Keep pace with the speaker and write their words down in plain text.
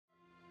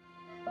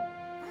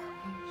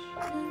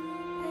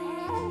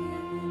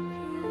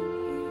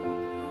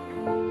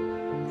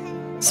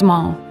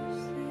Small.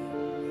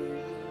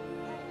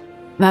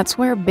 That's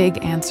where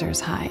big answers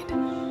hide.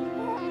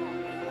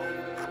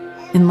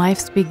 In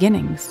life's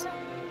beginnings.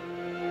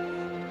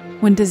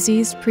 When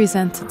disease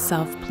presents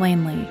itself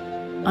plainly,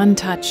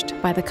 untouched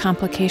by the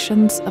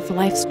complications of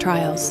life's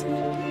trials.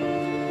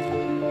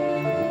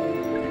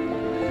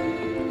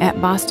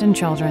 At Boston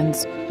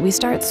Children's, we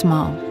start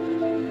small,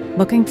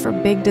 looking for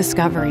big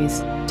discoveries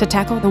to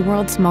tackle the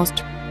world's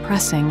most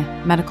pressing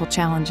medical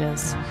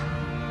challenges.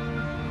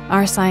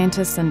 Our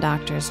scientists and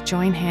doctors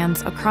join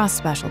hands across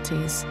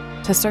specialties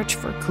to search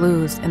for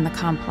clues in the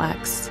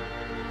complex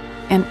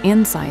and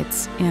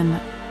insights in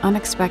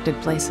unexpected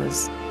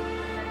places.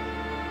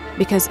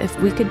 Because if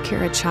we could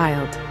cure a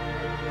child,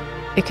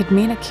 it could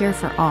mean a cure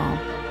for all.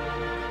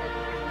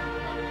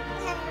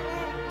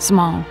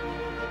 Small,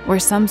 where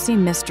some see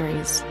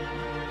mysteries,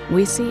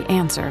 we see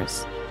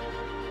answers.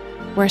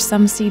 Where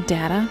some see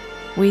data,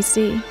 we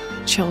see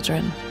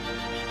children.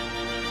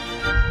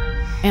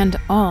 And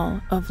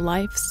all of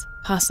life's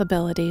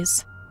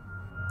possibilities.